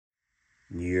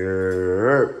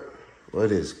Yerp.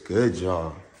 What is good,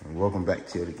 y'all? And welcome back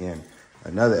to it again.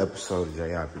 Another episode of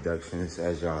JI Productions.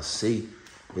 As y'all see,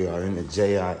 we are in the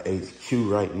JI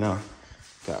HQ right now.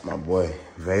 Got my boy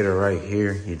Vader right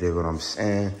here. You dig what I'm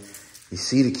saying? You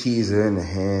see the keys are in the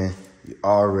hand. You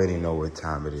already know what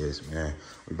time it is, man.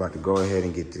 We're about to go ahead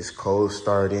and get this cold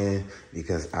start in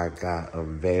because I got a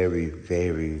very,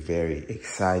 very, very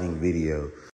exciting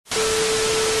video.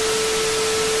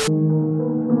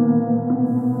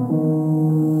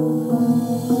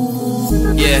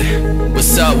 Yeah,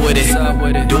 what's up with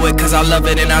it? Do it cause I love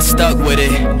it and I stuck with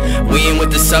it. We ain't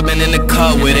with the subbing in the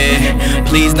cut with it.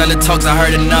 Please, none of the talks, I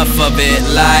heard enough of it.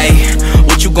 Like,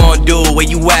 what you gonna do? Where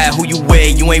you at? Who you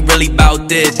with? You ain't really about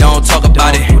this, don't talk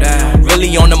about it.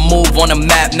 Really on the move, on the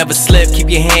map, never slip. Keep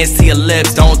your hands to your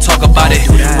lips, don't talk about it.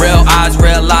 Real eyes,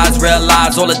 real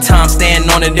lives all the time.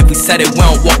 Stand on it, if we said it, we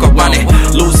don't walk around it.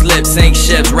 Loose lips, sink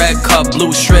ships, red cup,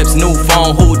 blue strips, new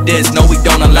phone, who this? No, we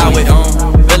don't allow it.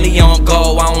 Really on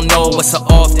go, I don't know what's an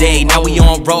off day. Now we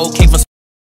on road, came from.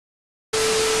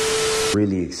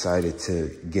 Really excited to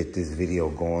get this video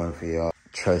going for y'all.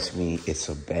 Trust me, it's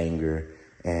a banger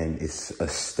and it's a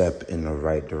step in the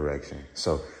right direction.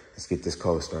 So let's get this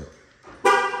cold start.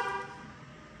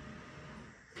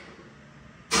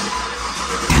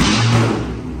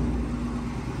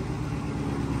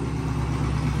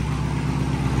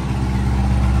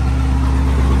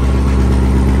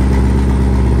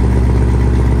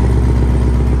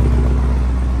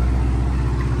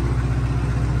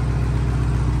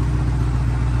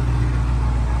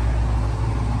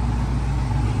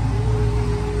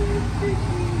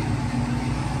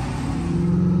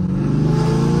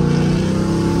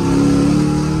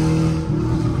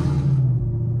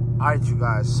 Alright, you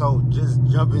guys, so just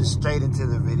jumping straight into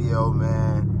the video,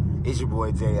 man. It's your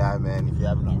boy JI, man. If you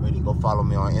haven't already, go follow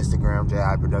me on Instagram,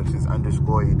 JI Productions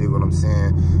 _, you dig what I'm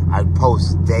saying? I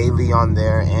post daily on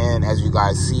there, and as you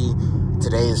guys see,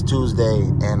 today is Tuesday,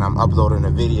 and I'm uploading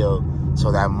a video.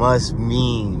 So that must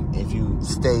mean, if you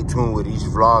stay tuned with each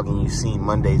vlog and you've seen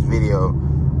Monday's video,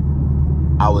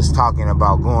 I was talking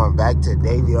about going back to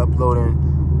daily uploading,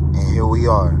 and here we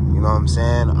are. You know what I'm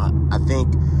saying? I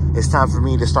think it's time for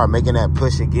me to start making that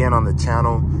push again on the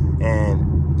channel.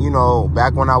 And, you know,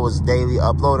 back when I was daily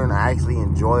uploading, I actually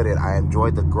enjoyed it. I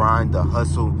enjoyed the grind, the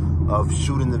hustle of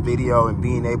shooting the video and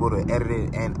being able to edit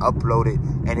it and upload it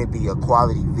and it be a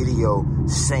quality video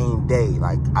same day.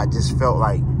 Like, I just felt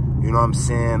like, you know what I'm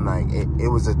saying? Like, it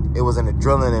was an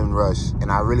adrenaline rush,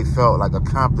 and I really felt like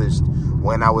accomplished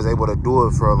when I was able to do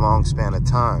it for a long span of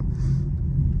time.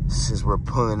 Since we're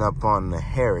pulling up on the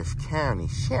Harris County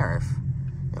Sheriff,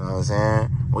 you know what I'm saying?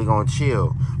 We gonna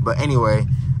chill. But anyway,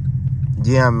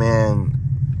 yeah, man,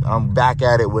 I'm back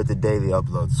at it with the daily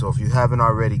upload. So if you haven't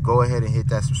already, go ahead and hit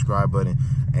that subscribe button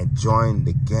and join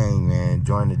the gang, man.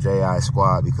 Join the JI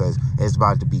squad, because it's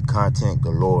about to be content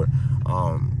galore.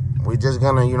 We're just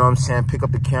gonna, you know what I'm saying, pick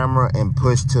up the camera and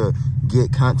push to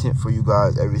get content for you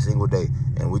guys every single day.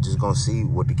 And we're just gonna see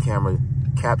what the camera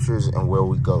captures and where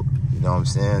we go. You know what I'm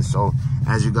saying? So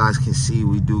as you guys can see,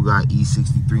 we do got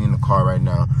E63 in the car right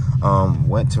now.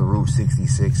 Went to Route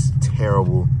 66.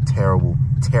 Terrible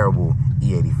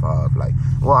E85. Like,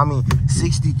 well, I mean,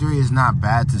 63 is not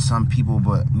bad to some people,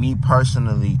 but me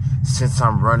personally, since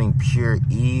I'm running pure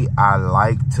E, I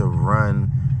like to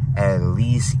run at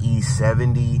least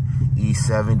E70,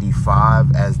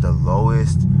 E75 as the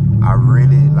lowest. I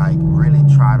really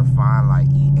try to find like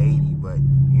E80, but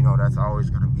you know, that's always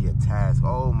gonna be a task.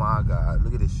 Oh my God,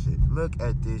 look at this shit. Look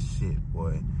at this shit,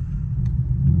 boy.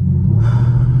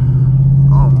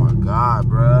 Oh my God,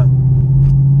 bruh.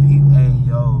 Hey,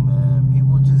 yo, man,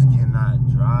 people just cannot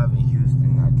drive in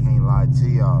Houston. I can't lie to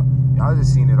y'all. Y'all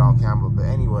just seen it on camera, but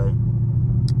anyway,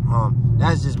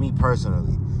 that's just me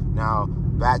personally. Now,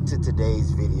 back to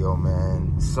today's video,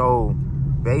 man. So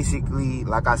basically,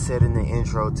 like I said in the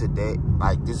intro today,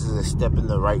 like, this is a step in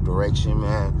the right direction,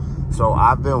 man. So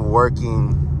I've been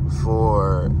working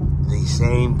for the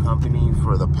same company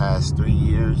for the past 3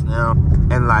 years now.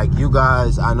 And like, you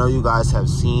guys, I know you guys have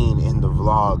seen in the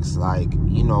vlogs, like,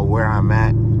 you know, where I'm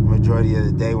at majority of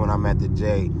the day when I'm at the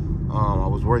J. I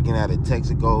was working at a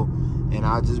Texaco, and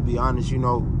I'll just be honest, you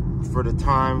know, for the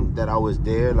time that I was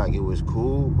there, like, it was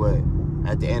cool, but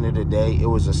at the end of the day, it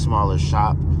was a smaller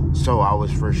shop. So I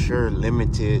was for sure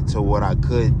limited to what I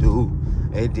could do.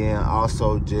 And then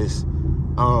also just,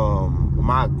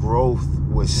 my growth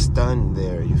was stunned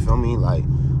there. You feel me? Like,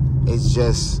 it's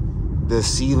just, the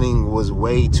ceiling was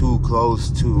way too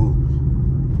close to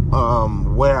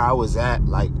where I was at,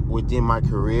 like, within my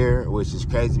career, which is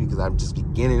crazy because I'm just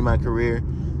beginning my career.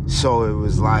 So it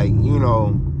was like, you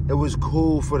know, it was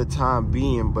cool for the time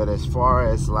being, but as far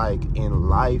as like in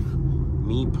life,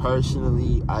 me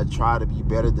personally, I try to be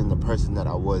better than the person that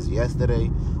I was yesterday,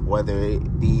 whether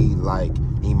it be like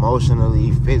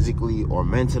emotionally, physically, or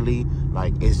mentally.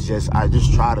 Like, it's just, I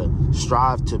just try to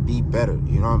strive to be better,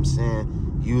 you know what I'm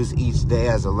saying? Use each day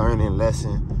as a learning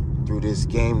lesson through this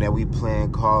game that we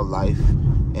playing called life,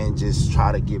 and just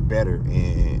try to get better.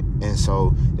 And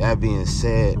so, that being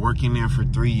said, working there for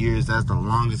 3 years, that's the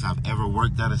longest I've ever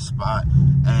worked at a spot,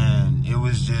 and it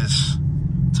was just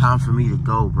time for me to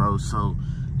go, bro. So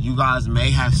you guys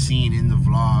may have seen in the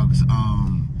vlogs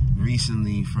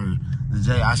recently, for the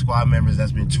JI Squad members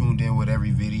that's been tuned in with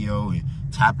every video and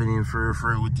tapping in for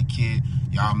with the kid,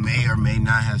 y'all may or may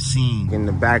not have seen in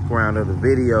the background of the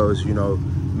videos, you know,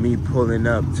 me pulling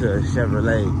up to a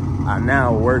Chevrolet. I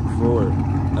now work for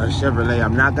a Chevrolet.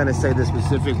 I'm not gonna say the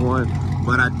specific one,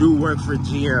 but I do work for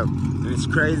GM. And it's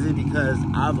crazy because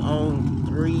I've owned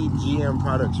 3 GM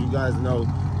products. You guys know,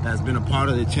 that's been a part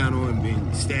of the channel and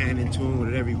been staying in tune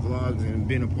with every vlog and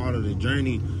been a part of the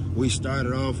journey. We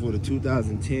started off with a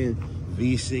 2010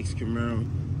 V6 Camaro,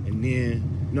 and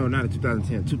then, no, not a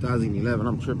 2010, 2011,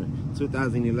 I'm tripping.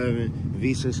 2011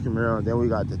 V6 Camaro, then we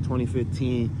got the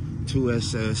 2015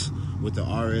 2SS with the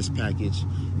RS package.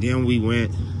 Then we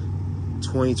went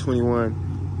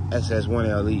 2021 SS1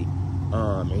 LE.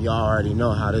 And y'all already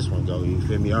know how this one go, you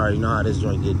feel me? You already know how this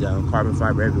joint get down, carbon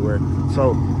fiber everywhere.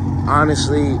 So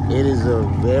honestly, it is a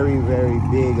very, very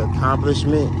big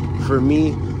accomplishment for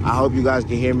me. I hope you guys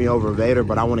can hear me over Vader,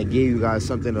 but I want to give you guys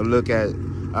something to look at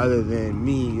other than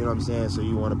me, you know what I'm saying? So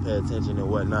you want to pay attention and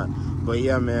whatnot. But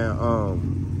yeah, man,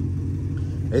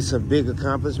 it's a big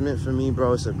accomplishment for me,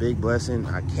 bro. It's a big blessing.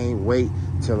 I can't wait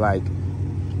to like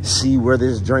see where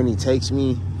this journey takes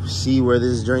me, see where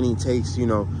this journey takes, you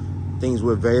know, things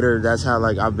with Vader. That's how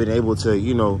like I've been able to,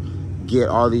 you know, get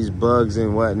all these bugs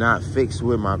and whatnot fixed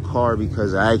with my car,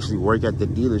 because I actually work at the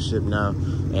dealership now.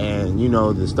 And you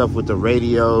know, the stuff with the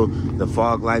radio, the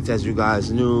fog lights, as you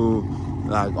guys knew,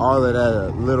 like all of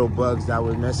the little bugs that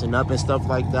were messing up and stuff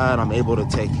like that, I'm able to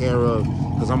take care of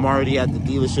because I'm already at the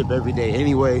dealership every day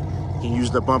anyway. Can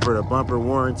use the bumper-to-bumper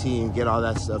warranty and get all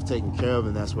that stuff taken care of,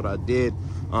 and that's what I did.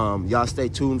 Y'all stay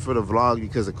tuned for the vlog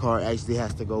because the car actually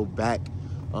has to go back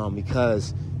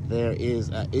because there is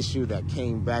an issue that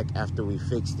came back after we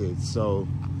fixed it. So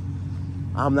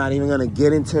I'm not even gonna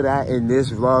get into that in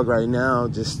this vlog right now.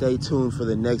 Just stay tuned for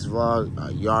the next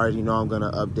vlog. You already know I'm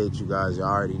gonna update you guys. You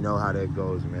already know how that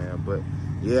goes, man. But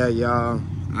yeah, y'all,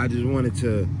 I just wanted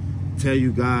to tell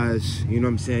you guys, you know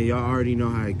what I'm saying? Y'all already know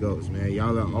how it goes, man.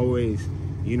 Y'all are always,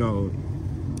 you know,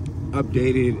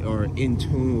 updated or in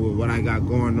tune with what I got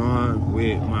going on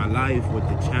with my life, with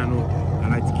the channel. I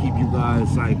like to keep you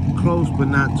guys like close, but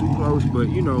not too close. But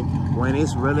you know, when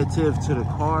it's relative to the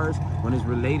cars, when it's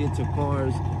related to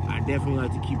cars, I definitely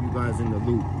like to keep you guys in the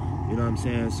loop. You know what I'm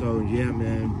saying? So yeah,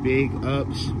 man, big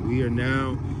ups. We are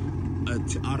now an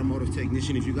automotive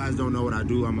technician. If you guys don't know what I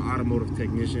do, I'm an automotive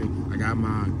technician. I got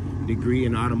my degree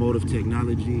in automotive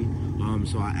technology.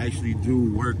 So I actually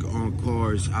do work on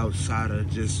cars outside of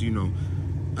just, you know,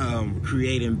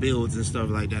 creating builds and stuff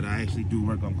like that. I actually do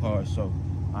work on cars. So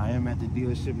I am at the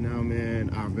dealership now, man.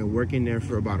 I've been working there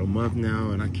for about a month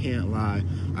now, and I can't lie,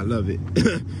 I love it.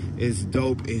 It's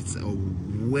dope. It's a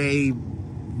way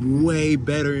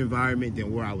better environment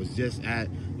than where I was just at.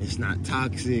 It's not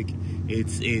toxic.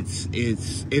 It's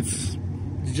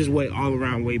just way all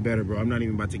around way better, bro. I'm not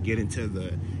even about to get into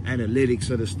the analytics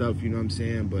of the stuff, you know what I'm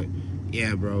saying? But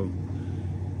yeah, bro,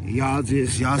 y'all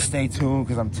stay tuned,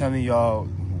 because I'm telling y'all,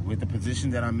 with the position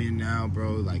that I'm in now,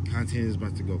 bro, like content is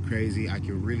about to go crazy. I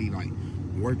can really like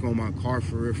work on my car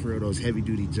for real, those heavy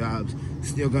duty jobs.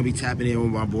 Still gonna be tapping in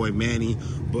with my boy Manny,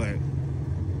 but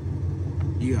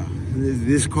yeah,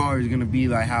 this car is gonna be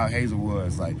like how Hazel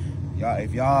was. Like, y'all,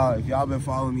 if y'all been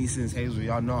following me since Hazel,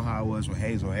 y'all know how I was with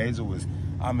Hazel. Hazel was,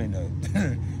 I'm in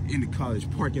the in the college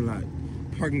parking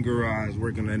garage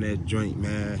working on that joint,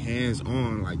 man, hands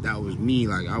on. Like that was me.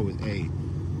 Like I was,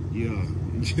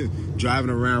 driving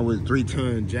around with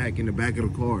 3-ton jack in the back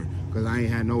of the car because I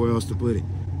ain't had nowhere else to put it.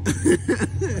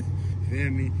 Feel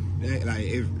me?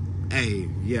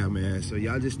 Yeah, man. So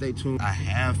y'all just stay tuned. I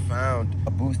have found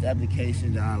a boost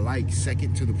application that I like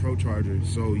second to the Pro Charger.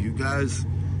 So you guys,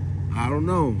 I don't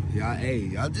know,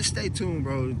 y'all just stay tuned,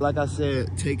 bro. Like I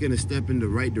said, taking a step in the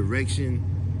right direction,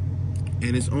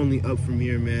 and it's only up from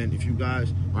here, man. If you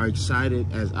guys are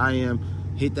excited as I am,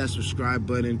 hit that subscribe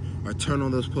button or turn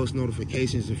on those post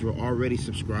notifications if you're already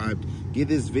subscribed. Give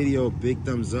this video a big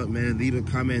thumbs up, man. Leave a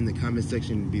comment in the comment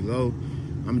section below.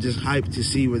 I'm just hyped to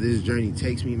see where this journey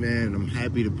takes me, man, and I'm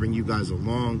happy to bring you guys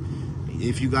along.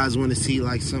 if you guys want to see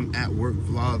like some at work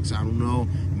vlogs, I don't know,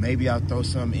 maybe I'll throw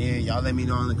some in. Y'all let me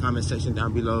know in the comment section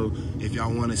down below if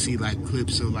y'all want to see like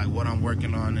clips of like what I'm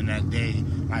working on in that day.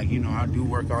 Like, you know, I do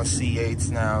work on C8s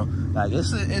now. Like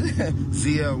it's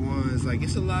ZL1s. Like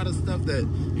it's a lot of stuff that,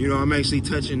 you know, I'm actually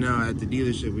touching now at the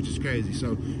dealership, which is crazy.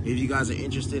 So if you guys are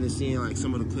interested in seeing like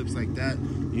some of the clips like that,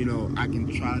 you know, I can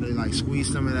try to like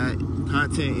squeeze some of that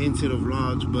content into the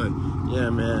vlogs. But yeah,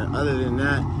 man, other than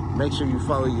that, make sure you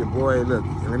follow your boy. Look,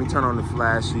 let me turn on the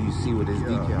flash so you see what his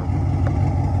decal.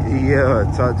 Yeah,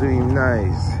 talk to him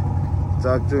nice.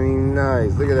 Talk to him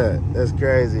nice. Look at that. That's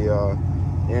crazy, y'all.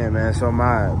 Yeah, man. So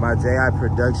my JI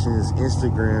Productions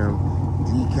Instagram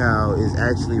decal is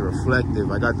actually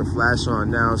reflective. I got the flash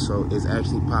on now, so it's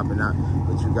actually popping out,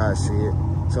 but you guys see it.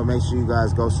 So make sure you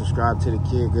guys go subscribe to the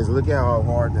kid, because look at how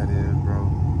hard that is, bro.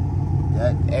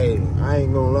 That, hey, I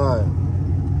ain't gonna lie.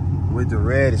 With the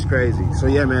red, it's crazy. So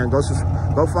yeah, man, go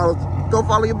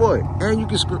follow your boy, and you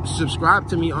can subscribe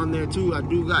to me on there too. I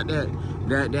do got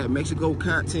that Mexico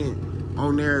content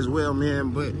on there as well, man.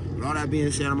 But with all that being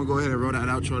said, I'm gonna go ahead and roll that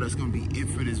outro. That's gonna be it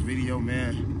for this video,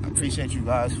 man. I appreciate you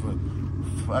guys for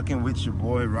fucking with your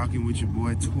boy, rocking with your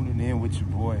boy, tuning in with your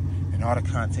boy, and all the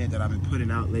content that I've been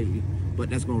putting out lately. But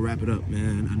that's gonna wrap it up,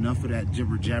 man. Enough of that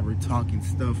jibber jabber talking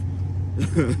stuff.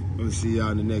 I'll see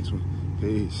y'all in the next one.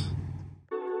 Peace.